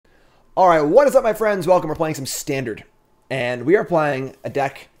Alright, what is up, my friends? Welcome. We're playing some Standard. And we are playing a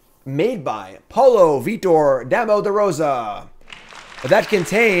deck made by Paulo Vitor Damo de Rosa. That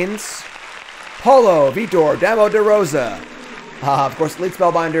contains Paulo Vitor Damo de Rosa. Of course, Elite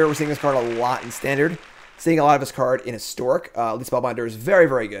Spellbinder. We're seeing this card a lot in Standard. Seeing a lot of this card in Historic. Elite Spellbinder is very,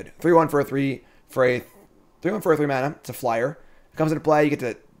 very good. 3-1 for a 3 mana. It's a flyer. It comes into play. You get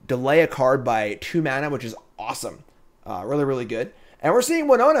to delay a card by 2 mana, which is awesome. Really, really good. And we're seeing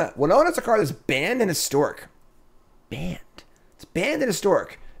Winota. Winota's a card that's banned in Historic. Banned. It's banned in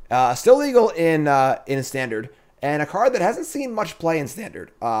Historic. Still legal in Standard. And a card that hasn't seen much play in Standard.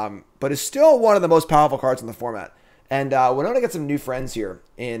 But is still one of the most powerful cards in the format. And Winota gets some new friends here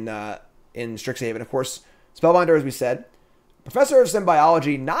in Strixhaven. Of course, Spellbinder, as we said. Professor of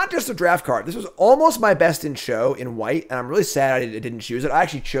Symbology, not just a draft card. This was almost my best in show in white. And I'm really sad I didn't choose it. I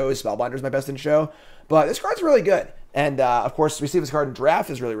actually chose Spellbinder as my best in show. But this card's really good. And, of course, we see this card in draft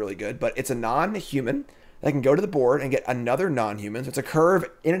is really, really good. But it's a non-human that can go to the board and get another non-human. So it's a curve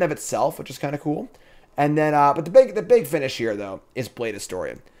in and of itself, which is kind of cool. And then, but the big finish here, though, is Blade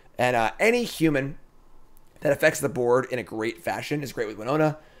Historian. And any human that affects the board in a great fashion is great with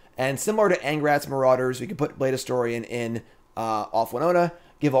Winota. And similar to Angrat's Marauders, we can put Blade Historian in off Winota,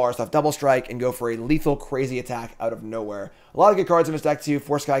 give all our stuff double strike, and go for a lethal, crazy attack out of nowhere. A lot of good cards in this deck, too.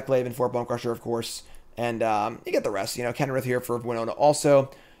 4 Skyclave and 4 Bonecrusher, of course. And you get the rest. You know, Kenrith here for Winota also.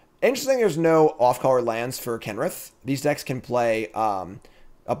 Interesting, there's no off-color lands for Kenrith. These decks can play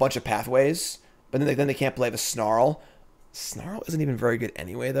a bunch of pathways, but then they can't play the Snarl. Snarl isn't even very good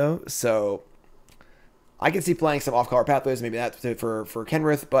anyway, though. So I can see playing some off-color pathways, maybe that for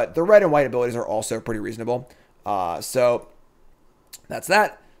Kenrith. But the red and white abilities are also pretty reasonable. So that's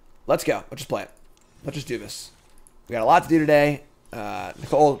that. Let's go. Let's just play it. Let's just do this. We got a lot to do today.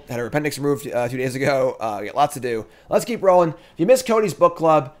 Nicole had her appendix removed 2 days ago. We got lots to do. Let's keep rolling. If you missed Cody's book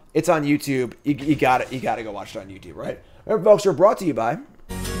club, it's on YouTube. You got it. You got to go watch it on YouTube, right? Remember, folks, we're brought to you by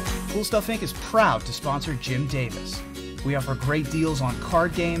Cool Stuff Inc. is proud to sponsor Jim Davis. We offer great deals on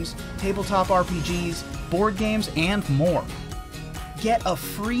card games, tabletop RPGs, board games, and more. Get a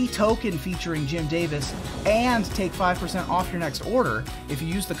free token featuring Jim Davis and take 5% off your next order if you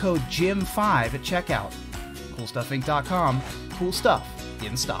use the code JIM5 at checkout. CoolStuffInc.com. Cool stuff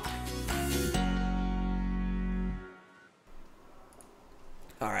in stock.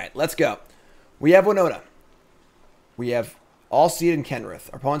 All right, let's go. We have Winota. We have Alseid and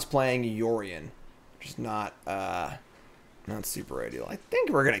Kenrith. Our opponent's playing Yorion, which is not super ideal. I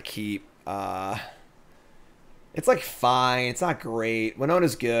think we're gonna keep. It's like fine. It's not great.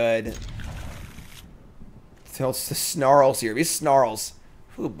 Winota's good. So it's the Snarls here. These Snarls.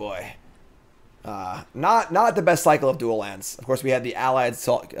 Oh boy. Not the best cycle of dual lands. Of course, we had the allied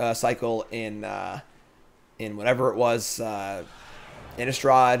cycle in whatever it was,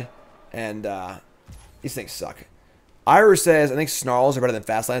 Innistrad, and these things suck. Ira says, I think Snarls are better than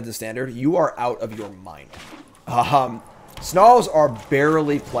fast lands in Standard. You are out of your mind. Snarls are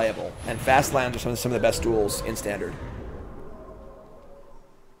barely playable, and fast lands are some of the best duels in Standard.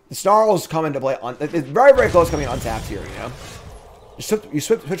 The Snarls come into play on. It's very, very close coming untapped here, you know. You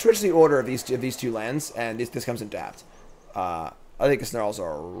switch the order of these two lands, and this comes in tapped. I think the Snarls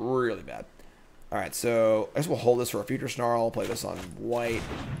are really bad. Alright, so I guess we'll hold this for a future Snarl. Play this on white.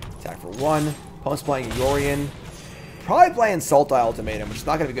 Attack for 1. Opponent's playing Yorion. Probably playing Sultai Ultimatum, which is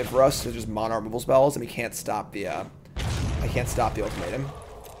not going to be good for us. There's just mono removal spells, and we can't stop the Ultimatum.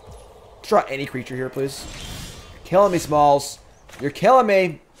 Draw any creature here, please. You're killing me, Smalls. You're killing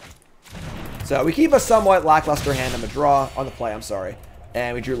me. So we keep a somewhat lackluster hand on the draw, on the play, I'm sorry.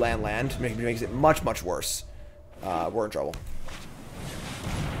 And we drew land, makes it much, much worse. We're in trouble.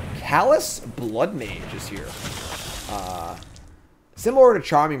 Callous Blood Mage is here. Similar to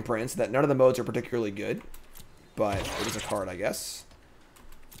Charming Prince, that none of the modes are particularly good. But it is a card, I guess.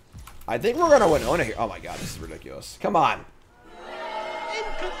 I think we're going to Winota here. Oh my god, this is ridiculous. Come on.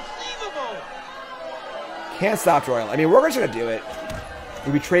 Inconceivable! Can't stop drawing. I mean, we're just going to do it.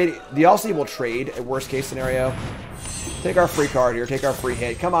 We trade. The Alseid will trade at worst case scenario. Take our free card here. Take our free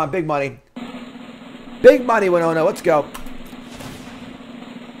hit. Come on, big money. Big money, Winota. Let's go.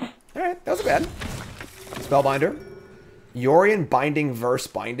 Alright, that wasn't bad. Spellbinder. Yorion Binding verse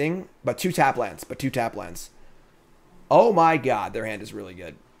Binding. But 2 tap lands. Oh my god, their hand is really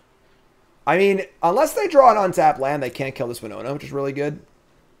good. I mean, unless they draw an untapped land, they can't kill this Winota, which is really good.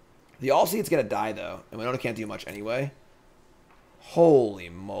 The Alseid's gonna die, though. And Winota can't do much anyway. Holy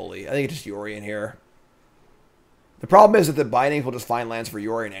moly. I think it's just Yorion here. The problem is that the bindings will just find lands for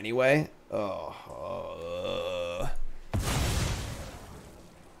Yorion anyway.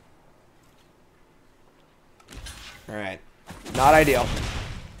 Alright. Not ideal.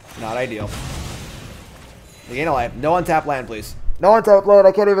 Not ideal. They gain a life. No untapped land, please. No untapped land.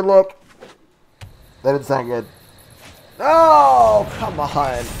 I can't even look. That didn't sound good. Oh, come on.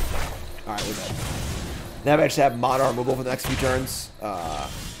 Alright, we're dead. Now I actually have mono removal for the next few turns. That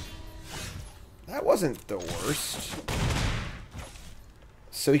wasn't the worst.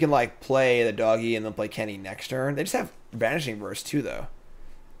 So we can, like, play the doggy and then play Kenny next turn. They just have Vanishing Verse, too, though.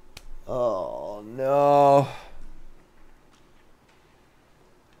 Oh, no.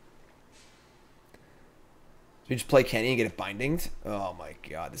 So we just play Kenny and get it bindinged? Oh, my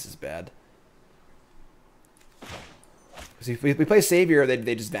God. This is bad. Because if we play Savior,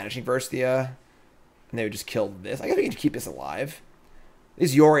 they just Vanishing Verse the... and they would just kill this. I guess we can keep this alive.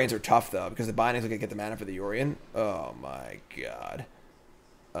 These Yorians are tough, though, because the bindings are going to get the mana for the Yorian. Oh, my God.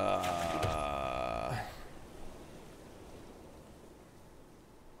 Oh,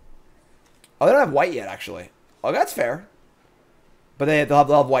 they don't have white yet, actually. Oh, that's fair. But they'll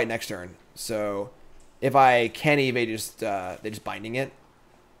have white next turn. So, if I Kenny, they just binding it.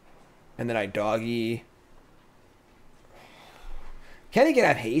 And then I doggy. Kenny can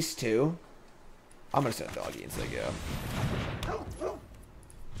have haste, too. I'm going to send doggy instead of go.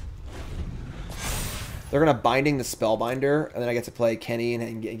 They're going to binding the Spellbinder, and then I get to play Kenny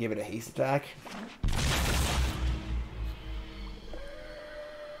and give it a haste attack.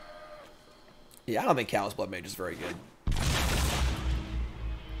 Yeah, I don't think Callous Blood Mage is very good.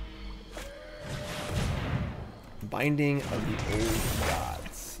 Binding of the Old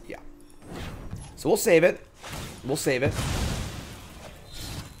Gods. Yeah. So we'll save it. We'll save it.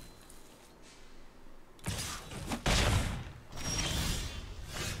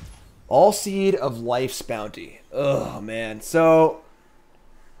 Alseid of Life's Bounty. Oh, man. So,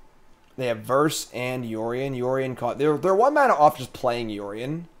 they have Verse and Yorian. Yorian caught... They're 1 mana off just playing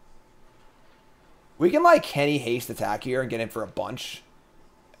Yorian. We can, like, Kenny haste attack here and get in for a bunch.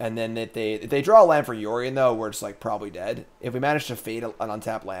 And then if they draw a land for Yorian, though, we're just, like, probably dead. If we manage to fade an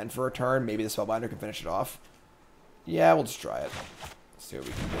untapped land for a turn, maybe the Spellbinder can finish it off. Yeah, we'll just try it. Let's see what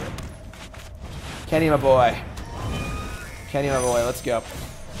we can do. Kenny, my boy. Kenny, my boy. Let's go.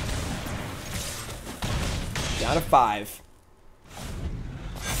 Down to 5.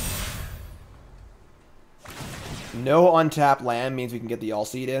 No untapped land means we can get the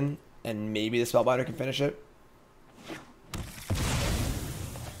Alseid in, and maybe the Spellbinder can finish it.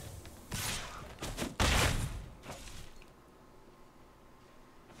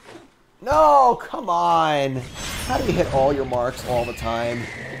 No, come on. How do you hit all your marks all the time?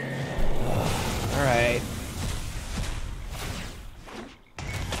 All right.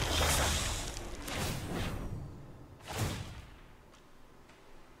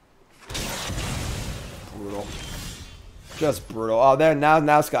 Brutal. Just brutal. Oh, there now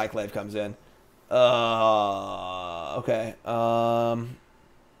Skyclave comes in. Okay.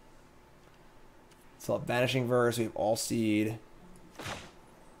 So Vanishing Verse, we have Alseid.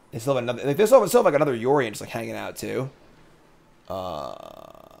 They still have another. They still have like another Yorian just like hanging out too. Boy. Oh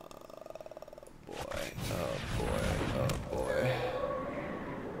boy. Oh boy.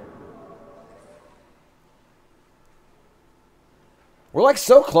 We're like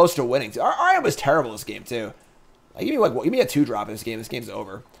so close to winning. Our IM was terrible this game too. Like, give me a 2-drop in this game. This game's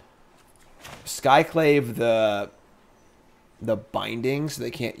over. Skyclave the binding so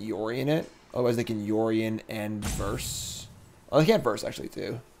they can't Yorian it. Otherwise they can Yorian and Verse. Oh, they can't Verse actually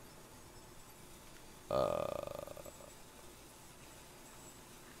too.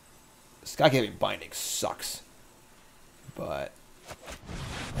 Skyclave binding sucks. But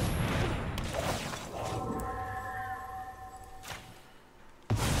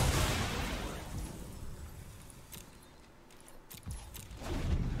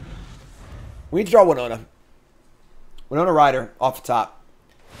we need to draw Winota. Winota Rider off the top.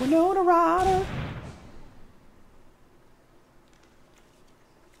 Winota Rider.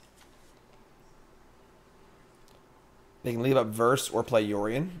 They can leave up Verse or play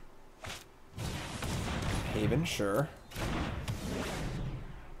Yorian. Haven, sure.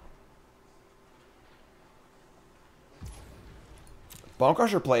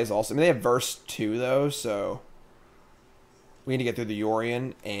 Bonecrusher plays also. I mean, they have Verse too, though, so we need to get through the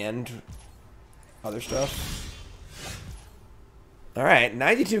Yorian and other stuff. Alright,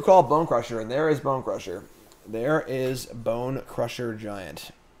 92 call Bonecrusher, and there is Bonecrusher. There is Bonecrusher Giant.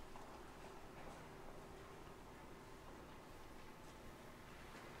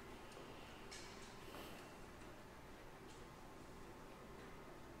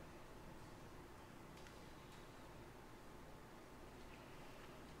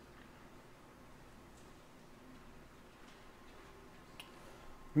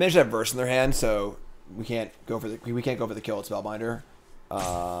 They just have Verse in their hand, so we can't go for the kill at Spellbinder.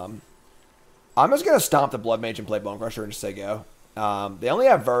 I'm just going to stomp the Blood Mage and play Bonecrusher and just say go. They only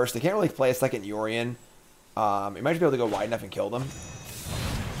have Verse. They can't really play a second Yorion. You might just be able to go wide enough and kill them.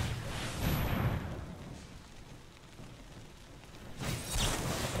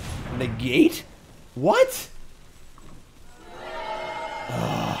 Negate? What?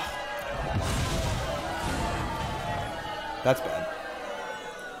 That's bad.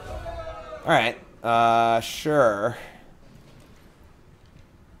 Alright. Sure.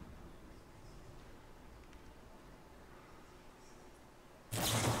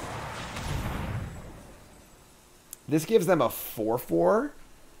 This gives them a 4/4.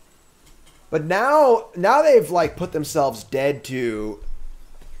 But now they've like put themselves dead to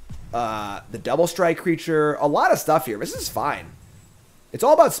the double strike creature. A lot of stuff here. This is fine. It's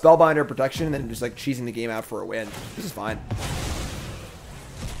all about Spellbinder protection and then just like cheesing the game out for a win. This is fine.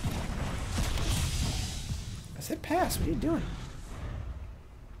 I said pass. What are you doing?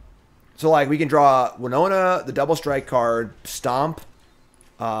 So like we can draw Winona, the double strike card, Stomp,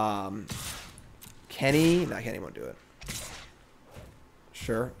 Kenny. Nah, Kenny won't do it.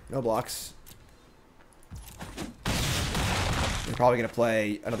 Sure. No blocks. They're probably going to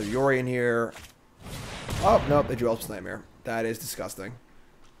play another Yorion here. Oh, nope. They drew Elf's Nightmare. That is disgusting.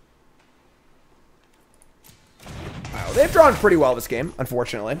 Wow, they've drawn pretty well this game,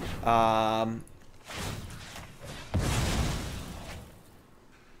 unfortunately. Doesn't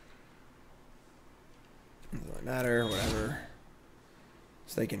really matter. Whatever.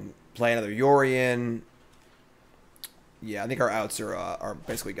 So they can play another Yorion. Yeah, I think our outs are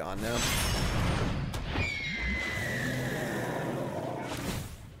basically gone now.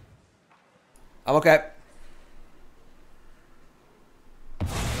 I'm okay.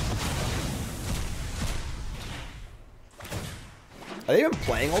 Are they even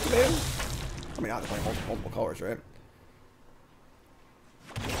playing Ultimatum? I mean, not. They're playing multiple colors, right?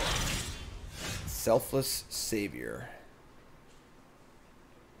 Selfless Savior.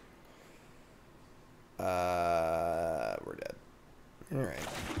 We're dead. Alright.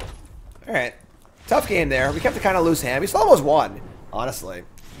 Alright. Tough game there. We kept a kind of loose hand. We still almost won, honestly.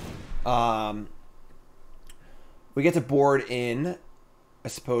 We get to board in, I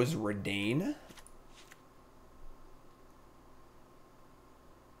suppose, Reidane.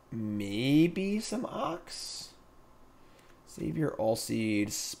 Maybe some Ox. Savior, Alseid,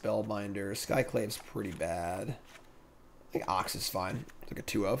 Spellbinder. Skyclave's pretty bad. I think Ox is fine. It's like a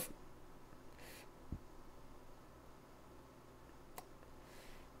 2 of.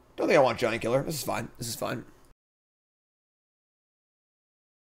 Don't think I want Giant Killer. This is fine. This is fine.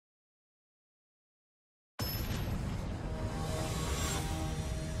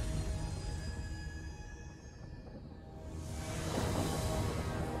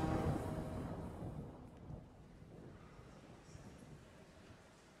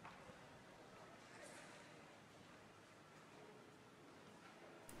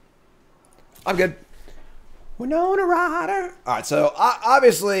 I'm good. Winona Rider. All right, so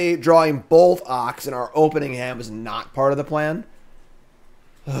obviously drawing both Ox in our opening hand was not part of the plan.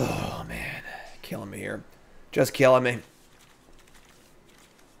 Oh, man. Killing me here. Just killing me.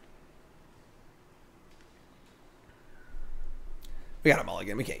 We got a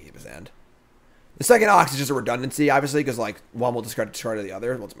mulligan. We can't keep his hand. The second Ox is just a redundancy, obviously, because like one will discard to the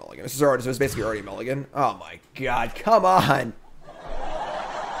other. One's mulligan. This is basically already a mulligan. Oh, my God. Come on.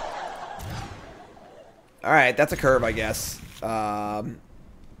 All right, that's a curve, I guess. I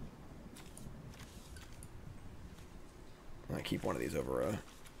keep one of these over a...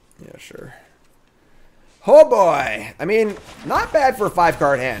 Yeah, sure. Oh, boy! I mean, not bad for a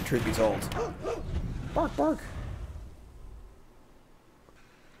 5-card hand, truth be told. Bark, bark.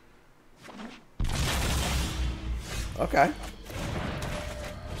 Okay.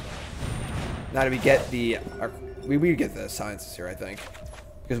 Now do we get the... we get the sciences here, I think.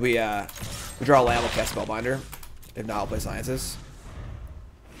 Because we draw a land, we'll cast Spellbinder. If not, I'll play Sciences.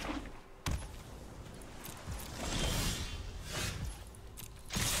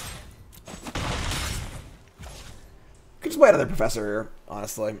 Could just play another Professor here,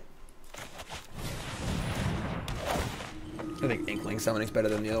 honestly. I think Inkling Summoning is better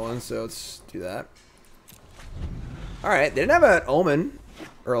than the other one, so let's do that. Alright, they didn't have an Omen,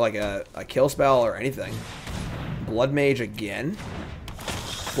 or like a kill spell or anything. Blood Mage again.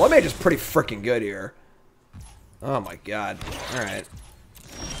 Blood Mage is pretty freaking good here. Oh my God. Alright.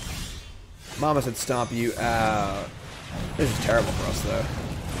 Mama said stomp you out. This is terrible for us, though.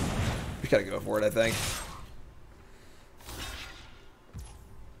 We gotta go for it, I think.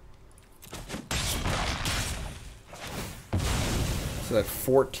 So that's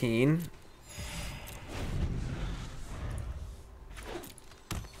 14.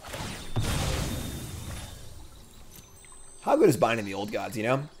 How good is binding the old gods, you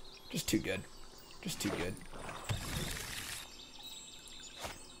know? Just too good. Just too good.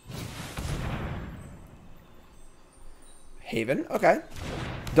 Haven, okay.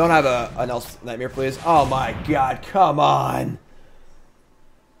 Don't have an else nightmare, please. Oh my god, come on.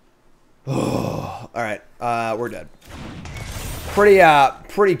 Oh, all right, we're dead.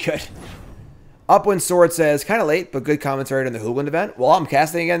 Pretty good. Upwind Sword says, kind of late, but good commentary on the Hoogland event. Well, I'm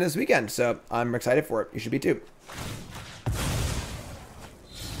casting again this weekend, so I'm excited for it. You should be too.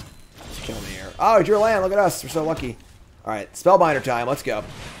 Just kill me here. Oh, it's your land. Look at us. We're so lucky. All right, Spellbinder time. Let's go.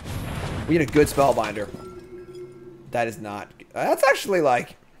 We need a good Spellbinder. That is not... That's actually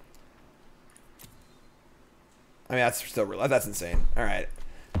like... I mean, that's still real. That's insane. All right.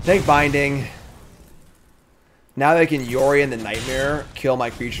 Take Binding. Now they can Yorion the Nightmare, kill my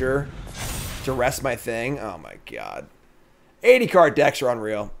creature to rest my thing. Oh my god. 80 card decks are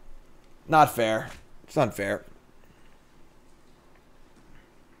unreal. Not fair. It's unfair.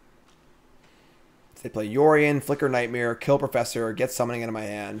 They play Yorion, Flicker Nightmare, kill Professor, get Summoning into my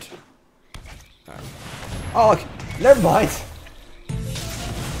hand. Right. Oh, look. Never mind.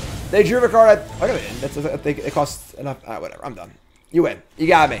 They drew a card. Look at it. That's it costs enough. Whatever. I'm done. You win. You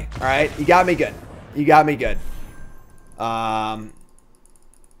got me. All right. You got me good. You got me good. That's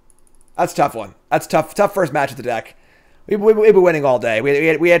a tough one. That's tough. Tough first match of the deck. We've been winning all day.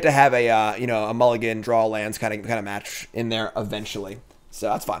 We had to have a you know, a mulligan draw lands kind of match in there eventually. So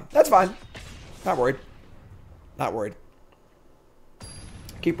that's fine. That's fine. Not worried. Not worried.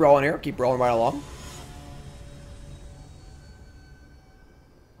 Keep rolling here. Keep rolling right along.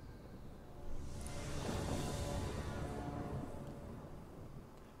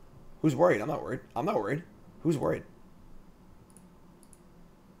 Who's worried? I'm not worried. I'm not worried. Who's worried?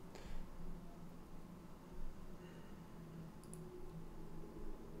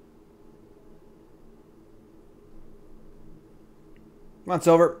 Come on,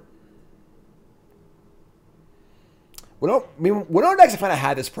 Silver. Winota decks have kind of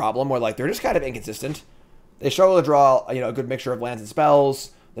had this problem where, like, they're just kind of inconsistent. They struggle to draw, you know, a good mixture of lands and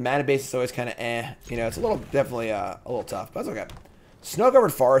spells. The mana base is always kind of eh. You know, it's definitely a little tough, but that's okay.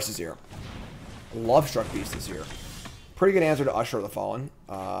 Snow-Covered Forest is here. Love-Struck Beast is here. Pretty good answer to Usher of the Fallen.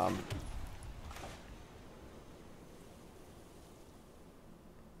 I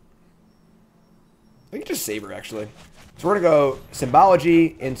think just Saber, actually. So we're going to go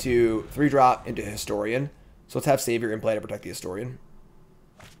Symbology into 3-drop into Historian. So let's have Savior in play to protect the Historian.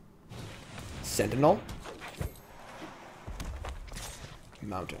 Sentinel.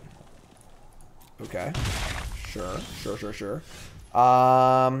 Mountain. Okay. Sure.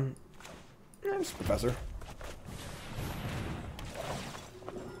 Just Professor.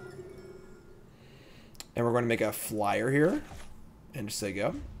 And we're going to make a flyer here. And just say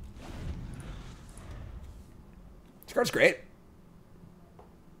go. This card's great.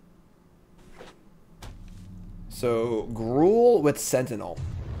 So, Gruul with Sentinel.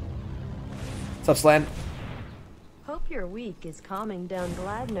 What's up, Slan? Hope your week is calming down.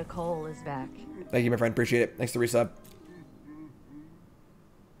 Glad Nicole is back. Thank you, my friend. Appreciate it. Thanks for the resub.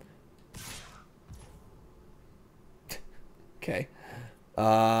 Okay.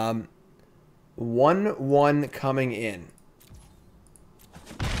 1/1 coming in.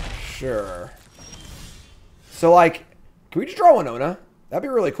 Sure. So, like, can we just draw Winota? That'd be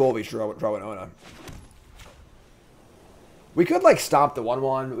really cool if we draw Winota. We could, like, stomp the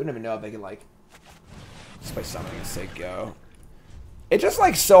 1/1. We wouldn't even know if they can, like, just by summoning and say go. It's just,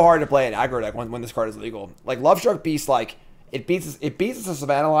 like, so hard to play an aggro deck when this card is legal. Like, Love-Struck Beast, like, it beats the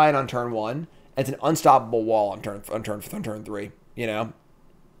Savannah Lion on turn 1. It's an unstoppable wall on turn 3, you know?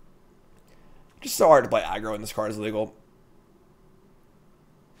 Just so hard to play aggro when this card is legal.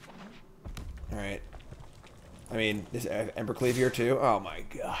 Alright. I mean, this Embercleave here too. Oh my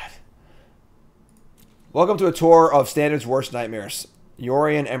god. Welcome to a tour of Standard's worst nightmares.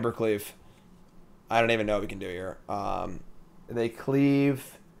 Yorion Embercleave. I don't even know what we can do here. They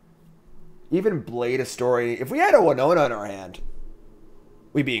cleave. Even Blade a Story. If we had a Winota in our hand,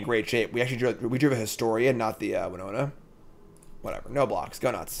 we'd be in great shape. We actually drew a Historian, not the Winota. Whatever. No blocks.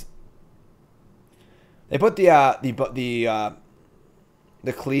 Go nuts. They put the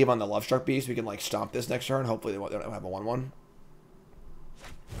cleave on the Love-Struck Beast. We can, like, stomp this next turn. Hopefully they don't have a 1/1.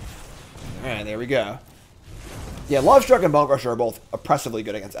 Alright, there we go. Yeah, Love-Struck and Bonecrusher are both oppressively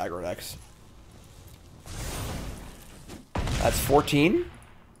good against aggro decks. That's 14.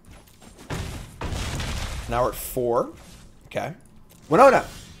 Now we're at 4. Okay. Winota!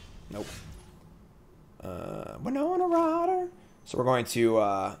 Nope. Winona Rider. So we're going to,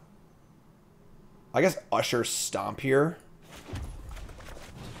 I guess, Usher Stomp here.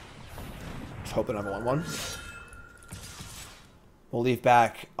 Just hoping I'm a 1/1. We'll leave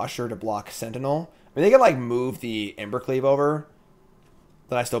back Usher to block Sentinel. I mean, they can, like, move the Embercleave over.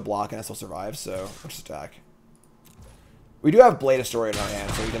 Then I still block and I still survive, so we'll just attack. We do have Blade of Story in our hand,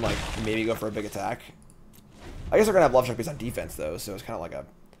 so we can, like, maybe go for a big attack. I guess we're going to have Love Struck based on defense, though, so it's kind of like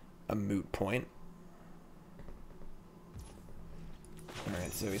a moot point.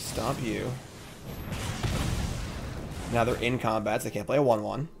 Alright, so we stomp you. Now they're in combat, so they can't play a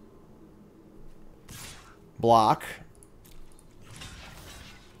 1-1. Block.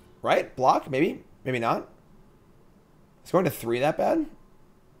 Right? Block? Maybe? Maybe not. It's going to 3 that bad?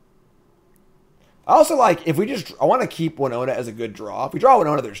 I also like, if we just... I want to keep Winota as a good draw. If we draw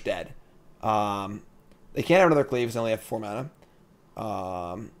Winota, they're just dead. They can't have another cleave because they only have 4 mana.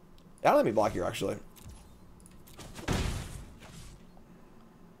 Don't let me block here, actually.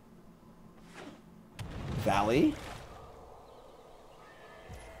 Valley.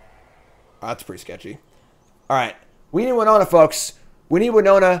 Oh, that's pretty sketchy. Alright. We need Winota, folks. We need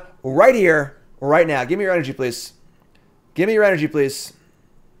Winota right here, right now. Give me your energy, please. Give me your energy, please.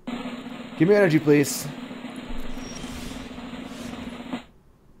 Give me your energy, please.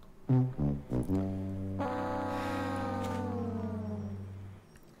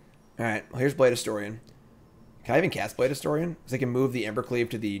 Alright, well, here's Blade Historian. Can I even cast Blade Historian? Because I can move the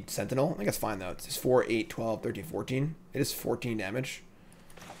Embercleave to the Sentinel. I think that's fine, though. It's 4, 8, 12, 13, 14. It is 14 damage.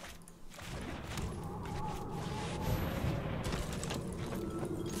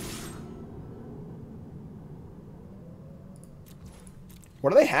 What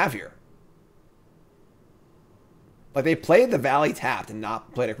do they have here? Like, they played the Valley tapped and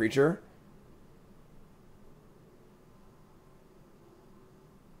not played a creature.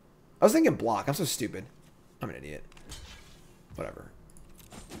 I was thinking block. I'm so stupid. I'm an idiot. Whatever.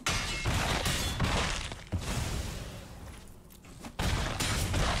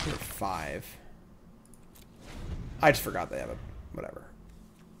 5. I just forgot they have a... Whatever.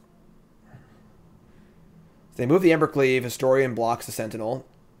 So they move the Embercleave. Historian blocks the Sentinel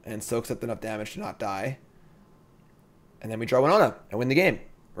and soaks up enough damage to not die. And then we draw Winota and win the game,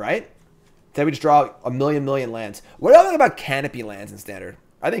 right? Then we just draw a million lands. What do I think about Canopy lands in Standard?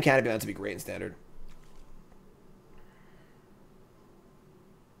 I think Canopy lands would be great in Standard.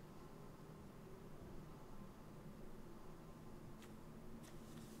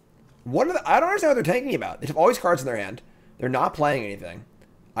 What are I don't understand what they're thinking about. They have all these cards in their hand. They're not playing anything.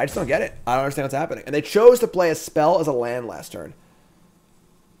 I just don't get it. I don't understand what's happening. And they chose to play a spell as a land last turn.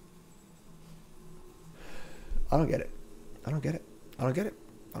 I don't get it. I don't get it. I don't get it.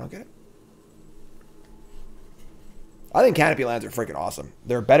 I don't get it. I think Canopy lands are freaking awesome.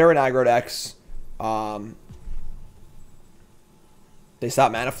 They're better in aggro decks. They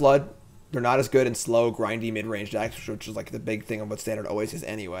stop mana flood. They're not as good in slow, grindy, mid-range decks, which is like the big thing of what Standard always is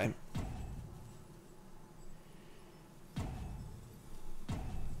anyway.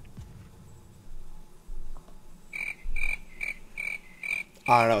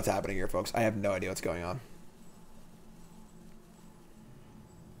 I don't know what's happening here, folks. I have no idea what's going on.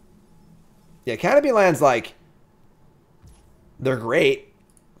 Yeah, Canopy lands, like, they're great.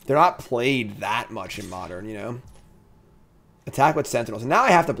 They're not played that much in Modern, you know? Attack with Sentinels. And now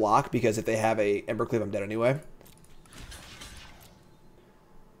I have to block because if they have a Embercleave, I'm dead anyway.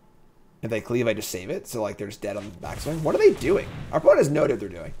 If they cleave, I just save it. So, like, they're just dead on the backswing. What are they doing? Our opponent has no idea what they're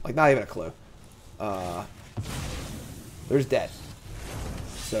doing. Like, not even a clue. They're just dead.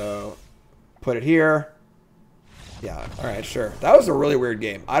 So, put it here. Yeah, alright, sure. That was a really weird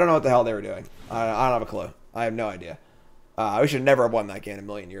game. I don't know what the hell they were doing. I don't have a clue. I have no idea. We should never have won that game in a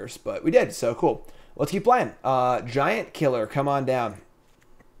million years, but we did, so cool. Let's keep playing. Giant Killer, come on down.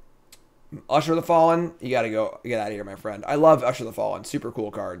 Usher the Fallen, you gotta go. Get out of here, my friend. I love Usher the Fallen. Super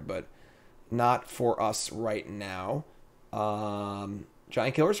cool card, but not for us right now.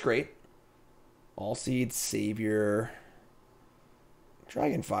 Giant Killer's great. Alseid, Savior.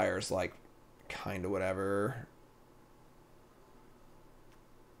 Dragonfire's like kind of whatever.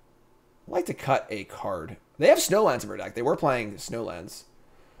 I like to cut a card. They have Snowlands in their deck. They were playing Snowlands.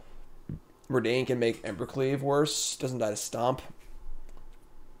 Reidane can make Embercleave worse. Doesn't die to Stomp.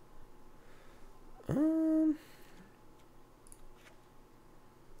 Is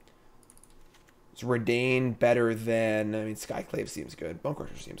Reidane better than... I mean, Skyclave seems good.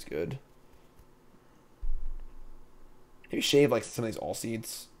 Bonecrusher seems good. Maybe shave like some of these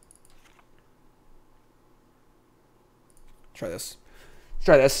Alseids. Try this. Let's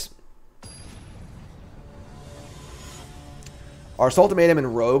try this. Our Ultimatum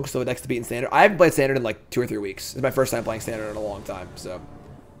and Rogue, so next to beat in Standard. I haven't played Standard in like 2 or 3 weeks. It's my first time playing Standard in a long time, so.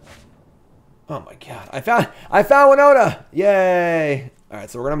 Oh my god. I found Winota! Yay!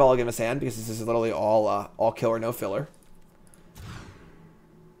 Alright, so we're gonna mulligan this hand because this is literally all kill or no filler.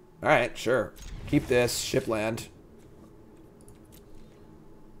 Alright, sure. Keep this. Ship land.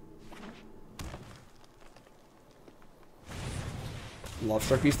 Love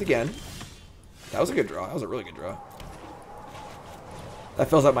Struck Beast again. That was a good draw. That was a really good draw. That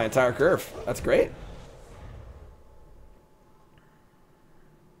fills up my entire curve. That's great.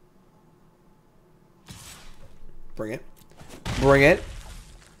 Bring it. Bring it.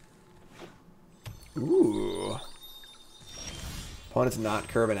 Ooh. Opponent's not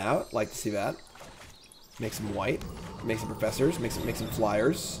curving out. Like to see that. Make some white. Make some professors. Make some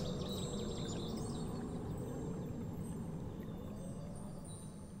flyers.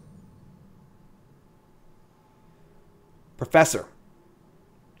 Professor.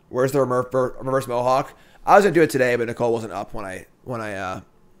 Where's the reverse Mohawk? I was gonna do it today, but Nicole wasn't up when I got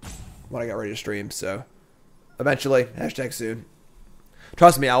ready to stream. So eventually, hashtag soon.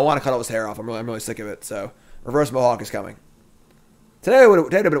 Trust me, I want to cut all his hair off. I'm really sick of it. So reverse Mohawk is coming. Today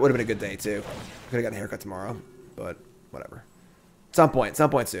would have been a good day too. Could have gotten a haircut tomorrow, but whatever. Some point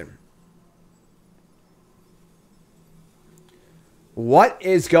soon. What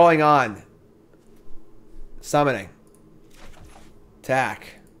is going on? Summoning.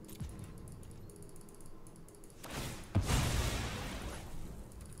 Attack.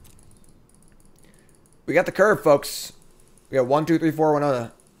 We got the curve, folks. We got 1, 2, 3, 4,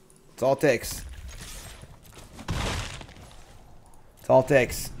 Winota. That's all it takes. That's all it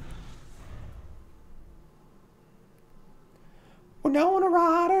takes. Winona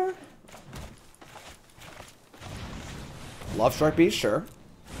Rider. Love Strike Beast, sure.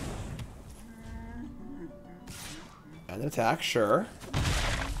 And an attack, sure.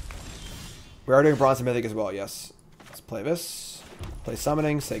 We are doing Bronze and Mythic as well, yes. Let's play this. Play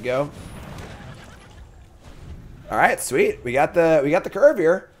Summoning, say go. Alright, sweet. We got the curve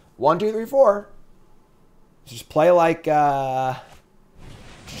here. 1, 2, 3, 4. Let's just play like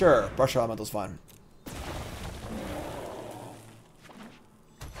sure, Brush Elemental's fun.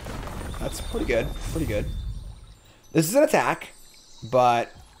 That's pretty good. Pretty good. This is an attack, but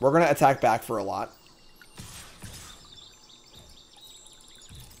we're gonna attack back for a lot.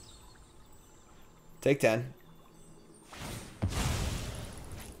 Take 10.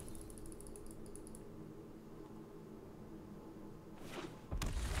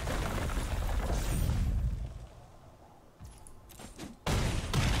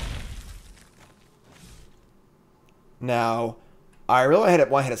 Now, I really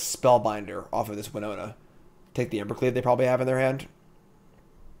want to hit a Spellbinder off of this Winona. Take the Embercleave they probably have in their hand.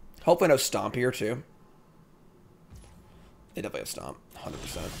 Hopefully no Stomp here, too. They definitely have Stomp.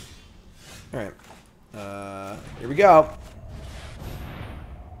 100%. Alright. Here we go.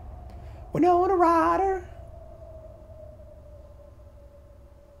 Winona Rider.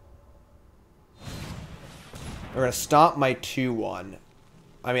 We're going to Stomp my 2-1.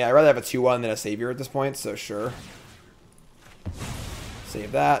 I mean, I'd rather have a 2-1 than a Savior at this point, so sure.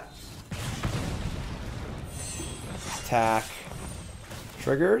 Save that. Attack.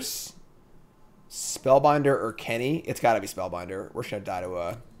 Triggers. Spellbinder or Kenny. It's got to be Spellbinder. We're just going to die to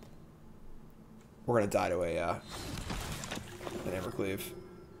a... We're going to die to an Evercleave.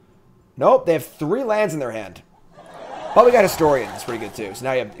 Nope, they have 3 lands in their hand. But we got Historian. It's pretty good too. So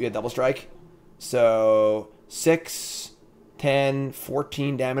now you have Double Strike. So 6, 10,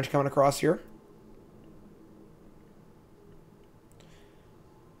 14 damage coming across here.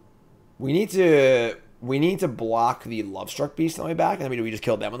 We need to block the Lovestruck Beast on the way back, and then we just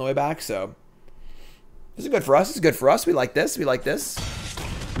killed them on the way back. So this is good for us. This is good for us. We like this. We like this.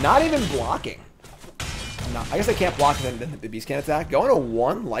 Not even blocking. No, I guess I can't block, and then the beast can't attack. Going to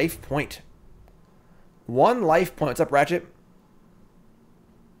 1 life point. 1 life point. What's up, Ratchet?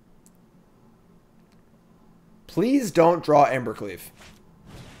 Please don't draw Embercleave.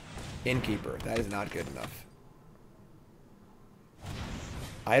 Innkeeper. That is not good enough.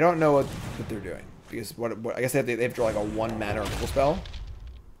 I don't know what they're doing. Because what I guess they have to draw like a 1 mana removal spell.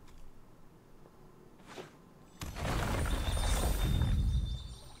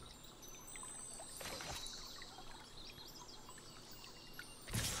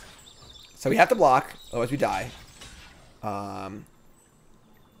 So we have to block, otherwise we die. I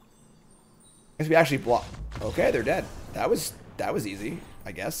guess we actually block. Okay, they're dead. That was easy,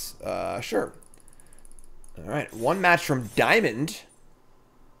 I guess. Sure. All right, 1 match from Diamond.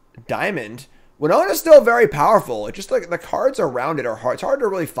 Winona's still very powerful. It's just like the cards around it are hard. It's hard to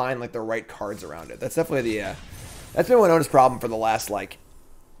really find like the right cards around it. That's definitely the that's been Winona's problem for the last like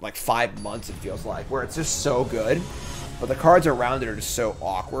 5 months. It feels like where it's just so good, but the cards around it are just so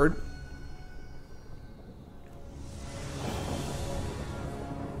awkward.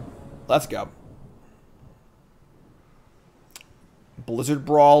 Let's go. Blizzard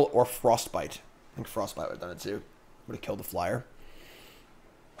Brawl or Frostbite. I think Frostbite would have done it too. Would have killed the flyer.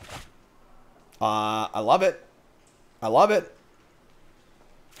 I love it. I love it.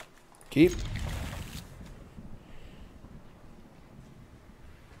 Keep.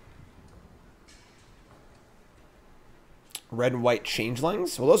 Red and white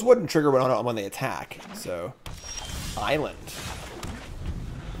changelings. Well, those wouldn't trigger when they attack. So, Island.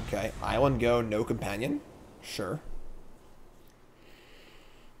 Okay, Island go, no companion. Sure.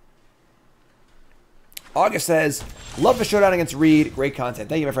 August says, love the showdown against Reed. Great content.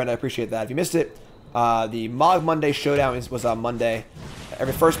 Thank you, my friend. I appreciate that. If you missed it, the Mog Monday showdown was on Monday.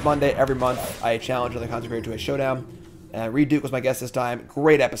 Every first Monday, every month, I challenge another content creator to a showdown. And Reed Duke was my guest this time.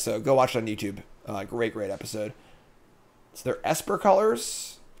 Great episode. Go watch it on YouTube. Great episode. So they're Esper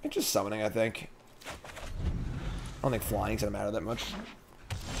colors. It's just summoning, I think. I don't think flying's gonna matter that much.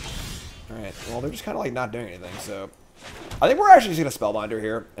 Alright, well, they're just kind of like not doing anything, so... I think we're actually just gonna Spellbinder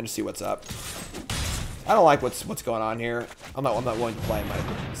here and just see what's up. I don't like what's going on here. I'm not willing to play my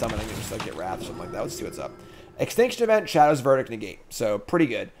summoning and just like get Wrath or something like that. Let's see what's up. Extinction Event, Shadow's Verdict, Negate. So, pretty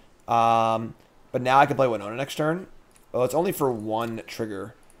good. But now I can play Winota next turn. Well, it's only for one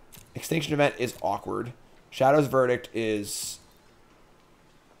trigger. Extinction Event is awkward. Shadow's Verdict is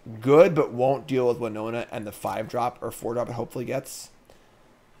good, but won't deal with Winota and the 5-drop or 4-drop it hopefully gets.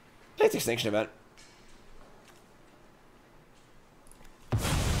 I think it's Extinction Event.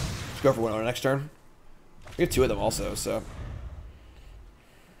 Let's go for Winota next turn. We have 2 of them also, so.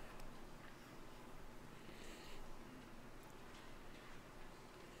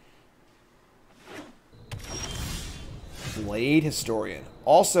 Blade Historian.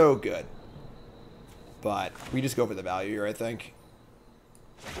 Also good. But we just go for the value here, I think.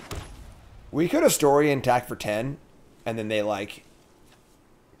 We could Historian attack for 10, and then they, like,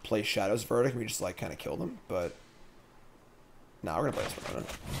 play Shadow's Verdict, and we just, like, kind of kill them, but... No, we're going to play this for a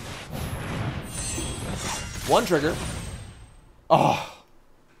one trigger. Oh.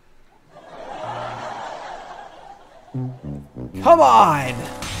 Come on!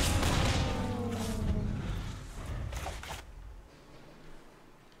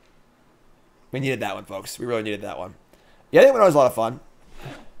 We needed that one, folks. We really needed that one. Yeah, I think that was a lot of fun.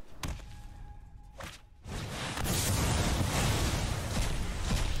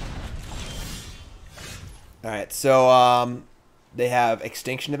 Alright, so they have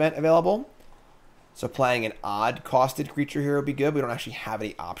Extinction Event available. So playing an odd costed creature here would be good. We don't actually have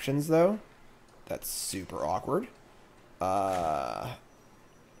any options, though. That's super awkward.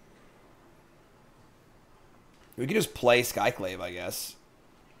 We could just play Skyclave, I guess.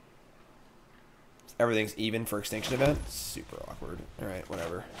 Everything's even for Extinction Event. Super awkward. Alright,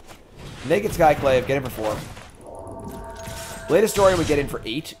 whatever. Naked Skyclave, get in for 4. Blade Historian would get in for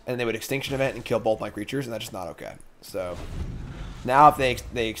 8, and they would Extinction Event and kill both my creatures, and that's just not okay. So, now if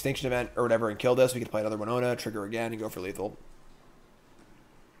they Extinction Event or whatever and kill this, we can play another Winota, trigger again, and go for lethal.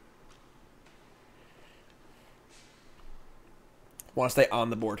 Want to stay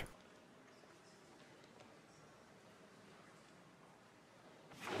on the board.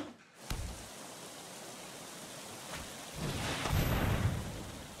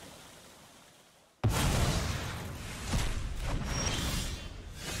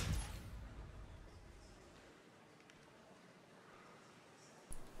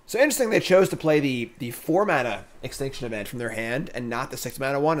 So interesting, they chose to play the 4 mana Extinction Event from their hand and not the 6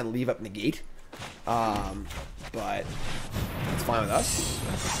 mana one and leave up Negate. But it's fine with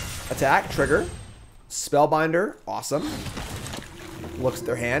us. Attack, trigger, Spellbinder, awesome. Looks at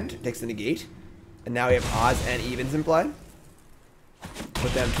their hand, takes the Negate. And now we have odds and evens in play.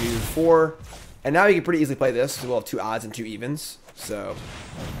 Put them to 4. And now you can pretty easily play this, because we'll have 2 odds and 2 evens. So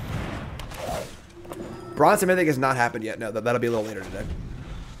Bronze and Mythic has not happened yet. No, that'll be a little later today.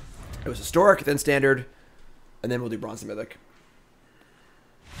 It was Historic, then Standard, and then we'll do Bronze and Mythic.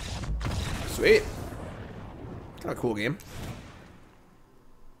 Sweet. Kind of a cool game.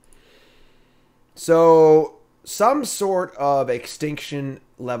 So, some sort of extinction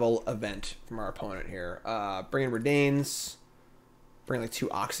level event from our opponent here. Bring in Reidanes. Bring like 2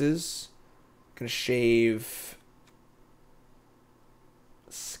 Oxes. Gonna shave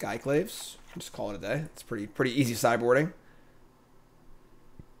Skyclaves. Just call it a day. It's pretty easy sideboarding.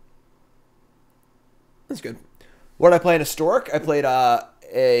 That's good. What did I play in Historic? I played a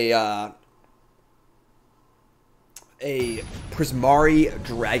Prismari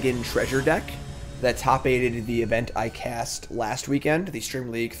Dragon Treasure deck that top-aided the event I cast last weekend, the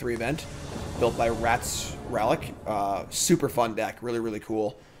Stream League 3 event, built by Rat's Relic. Super fun deck, really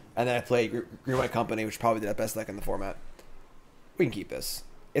cool. And then I played Green White Company, which is probably the best deck in the format. We can keep this.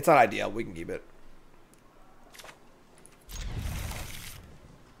 It's not ideal, we can keep it.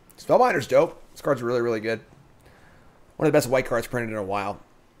 Spellbinder's dope. This card's really, really good. One of the best white cards printed in a while.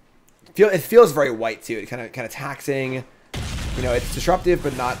 It feels very white too. It kind of taxing. You know, it's disruptive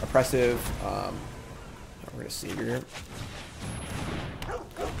but not oppressive. We're gonna see here.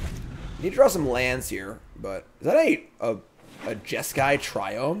 Need to draw some lands here, but is that a Jeskai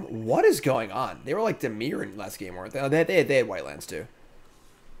Triome? What is going on? They were like Demir in last game, weren't they? Oh, they had white lands too.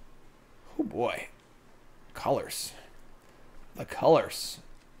 Oh boy, colors. The colors.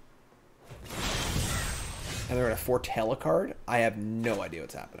 And they're going to foretell a card? I have no idea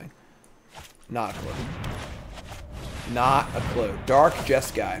what's happening. Not a clue. Not a clue. Dark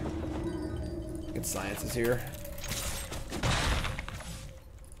Jeskai. Good sciences here.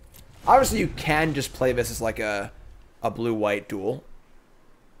 Obviously, you can just play this as like a blue-white duel.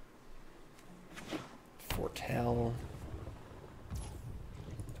 Foretell.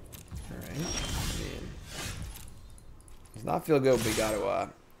 Alright. I mean, does not feel good. We got to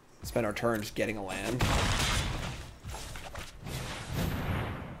spend our turn just getting a land.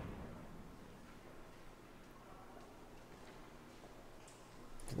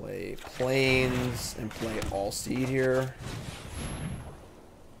 Play Plains and play Alseid here.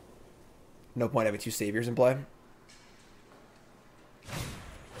 No point having 2 Saviors in play.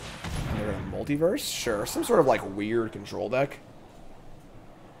 And they're in Multiverse? Sure. Some sort of like weird control deck.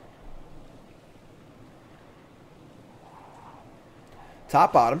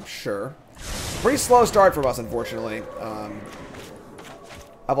 Top, bottom, sure. Pretty slow start from us, unfortunately. I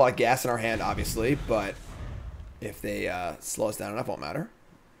have a lot of gas in our hand, obviously, but if they slow us down enough, it won't matter.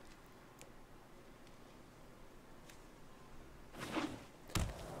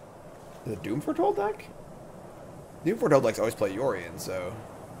 The Doom Foretold deck? Doom Foretold decks always play Yorion, so...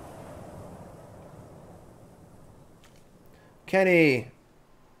 Kenny!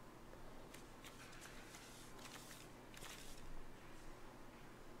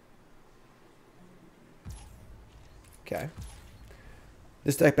 Okay.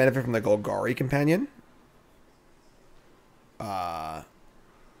 This deck benefits from the Golgari Companion.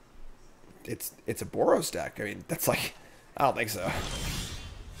 It's a Boros deck. I mean, that's like... I don't think so.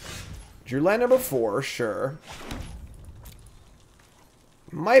 Drew land number 4, sure.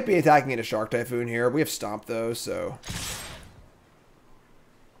 Might be attacking into Shark Typhoon here. We have Stomp, though, so...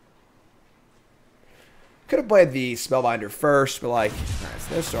 Could have played the Spellbinder first, but like... Alright,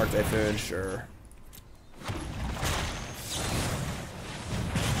 so there's Shark Typhoon, sure.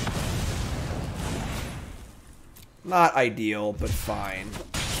 Not ideal, but fine.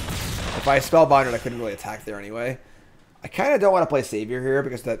 If I Spellbinder, I couldn't really attack there anyway. I kind of don't want to play Savior here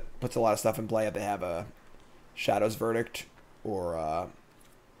because that puts a lot of stuff in play if they have a Shadow's Verdict or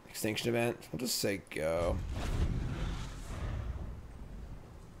Extinction Event. I'll just say go.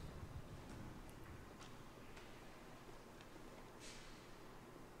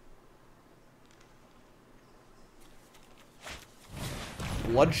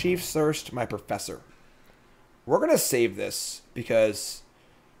 Bloodchief's Thirst, my Professor. We're going to save this because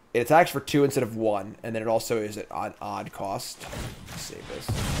it attacks for 2 instead of 1, and then it also is at an odd cost. Let's save this.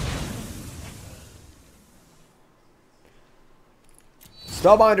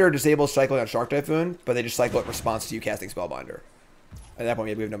 Spellbinder disables cycling on Shark Typhoon, but they just cycle it in response to you casting Spellbinder. At that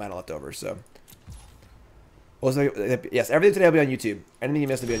point, we have no mana left over, so... Yes, everything today will be on YouTube. Anything you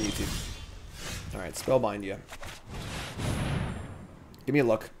missed will be on YouTube. Alright, Spellbind you. Give me a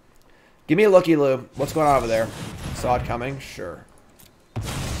look. Give me a looky, Lou. What's going on over there? Saw it coming? Sure.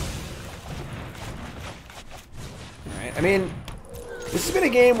 Alright, I mean, this has been a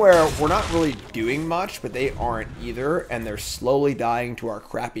game where we're not really doing much, but they aren't either, and they're slowly dying to our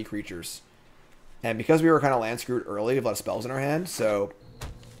crappy creatures. And because we were kind of land screwed early, we have a lot of spells in our hand, so...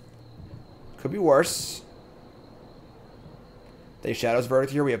 Could be worse. They Shadow's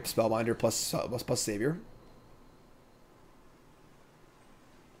Verdict here. We have Spellbinder plus Savior.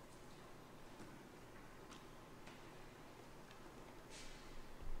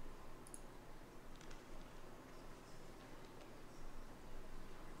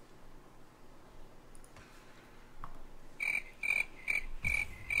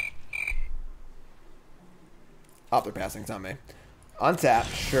 Oh, they're passing. It's not me. Untap,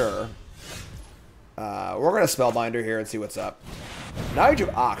 sure. We're going to Spellbinder here and see what's up. Now you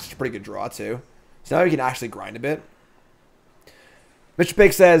have Ox. It's a pretty good draw, too. So now we can actually grind a bit. Mr.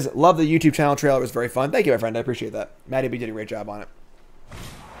 Pig says, love the YouTube channel trailer. It was very fun. Thank you, my friend. I appreciate that. Maddie B did a great job on it.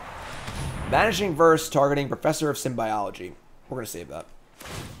 Vanishing Verse targeting Professor of Symbology. We're going to save that.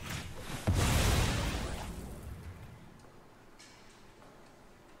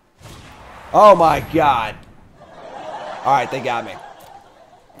 Oh, my God. Alright, they got me.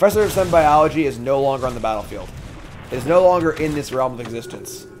 Professor of Symbology is no longer on the battlefield. It is no longer in this realm of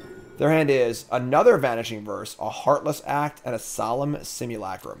existence. Their hand is another Vanishing Verse, a Heartless Act, and a Solemn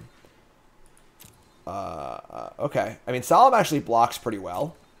Simulacrum. Okay. I mean, Solemn actually blocks pretty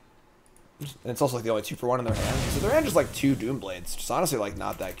well. And it's also like the only 2-for-1 in their hand. So their hand is like 2 Doomblades. Just honestly like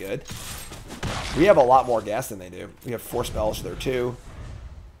not that good. We have a lot more gas than they do. We have 4 spells to their 2.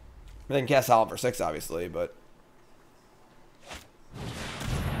 They can cast Solemn for 6, obviously, but...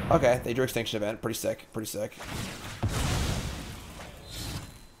 Okay, they drew Extinction Event. Pretty sick. Pretty sick.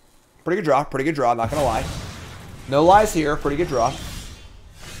 Pretty good draw, not gonna lie. No lies here, pretty good draw.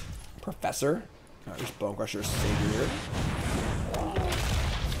 Professor. Alright, there's Bonecrusher Savior here.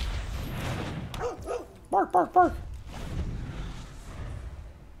 Bark, bark, bark.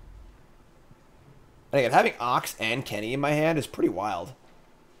 And again, having Ox and Kenny in my hand is pretty wild.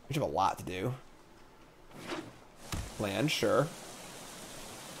 We have a lot to do. Land, sure.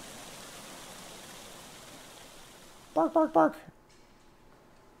 Bark, bark, bark.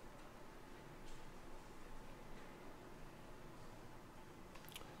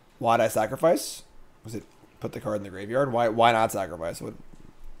 Why'd I sacrifice? Was it put the card in the graveyard? Why not sacrifice? What,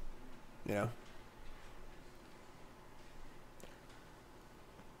 you know?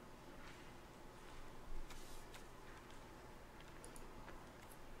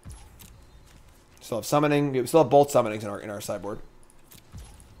 Still have summoning. We still have both summonings in our sideboard.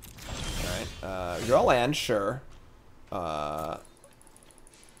 All right. Draw land, sure.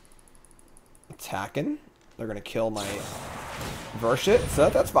 Attacking. They're gonna kill my Verse it, so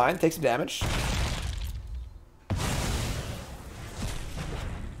that's fine. Take some damage.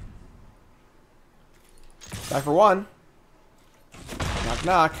 Back for 1. Knock,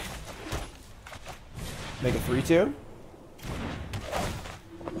 knock. Make it 3-2.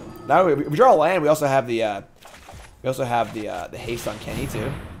 Now we draw a land. We also have the haste on Kenny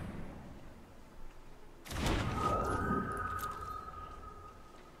too.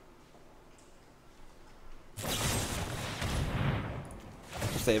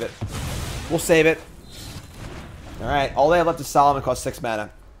 Save it. We'll save it. Alright, all they have left is Solomon, costs 6 mana.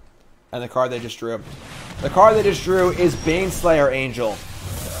 And the card they just drew. The card they just drew is Baneslayer Angel.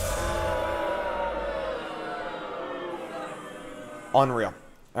 Unreal.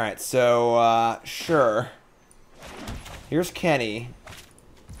 Alright, so, sure. Here's Kenny.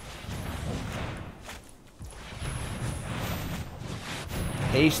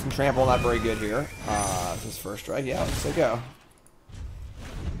 Haste and Trample, not very good here. This is first strike. Yeah, let's go.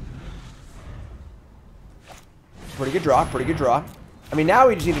 Pretty good draw, pretty good draw. I mean, now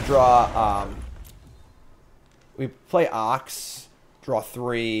we just need to draw, we play Ox, draw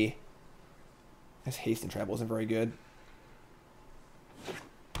 3. This Haste and Trample isn't very good.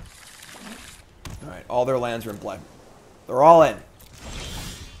 Alright, all their lands are in play. They're all in.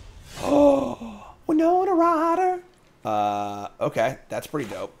 Oh, Winona Rider. Okay, that's pretty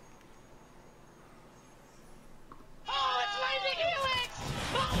dope.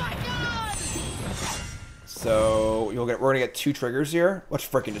 So we're gonna get 2 triggers here. Let's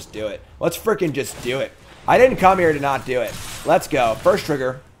frickin' just do it. Let's frickin' just do it. I didn't come here to not do it. Let's go. First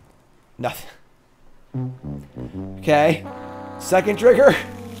trigger. Nothing. Okay. Second trigger.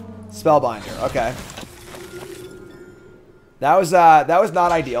 Spellbinder. Okay. That was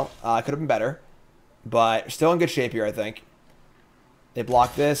not ideal. Could have been better, but still in good shape here, I think. They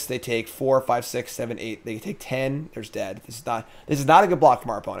block this. They take 4, 5, 6, 7, 8. They take 10. There's dead. This is not a good block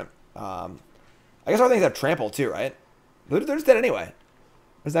from our opponent. I guess our things have trample too, right? They're just dead anyway.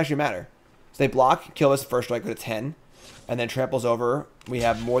 It doesn't actually matter. So they block, kill us first strike, go to 10, and then trample's over. We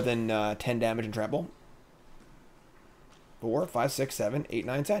have more than 10 damage in trample. 4, 5, 6, 7, 8,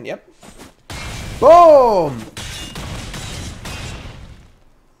 9, 10. Yep. Boom!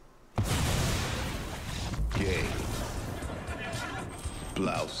 Gay.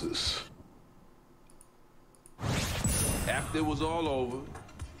 Blouses. After it was all over,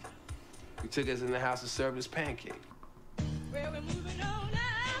 he took us in the house and served us pancake.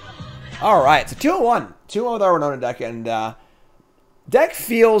 All right, so 2-1. 2-1 with our Winona deck, and deck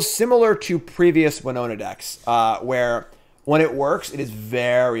feels similar to previous Winona decks, where when it works, it is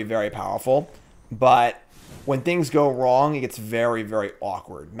very, very powerful, but when things go wrong, it gets very, very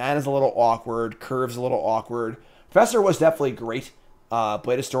awkward. Mana's a little awkward, Curve's a little awkward. Professor was definitely great.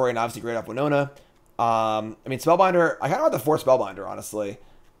 Blade Historian, obviously great off Winona. I mean, Spellbinder, I kind of want the 4 Spellbinder, honestly.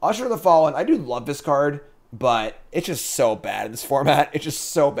 Usher of the Fallen, I do love this card, but it's just so bad in this format. It's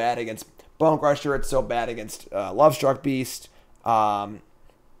just so bad against Bonecrusher. It's so bad against Lovestruck Beast.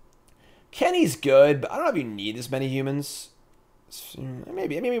 Kenny's good, but I don't know if you need this many humans.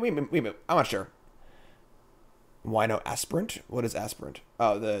 Maybe. I'm not sure. Why no Aspirant? What is Aspirant?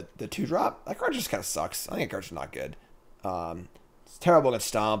 Oh, the 2-drop? That card just kind of sucks. I think that card's not good. It's terrible against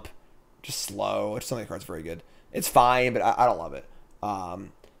Stomp. just slow. It's something the card's very good. It's fine, but I don't love it.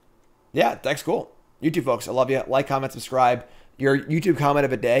 Yeah, deck's cool. YouTube folks, I love you. Like, comment, subscribe. Your YouTube comment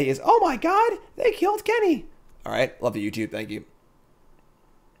of a day is, oh my god, they killed Kenny. All right, love you, YouTube. Thank you.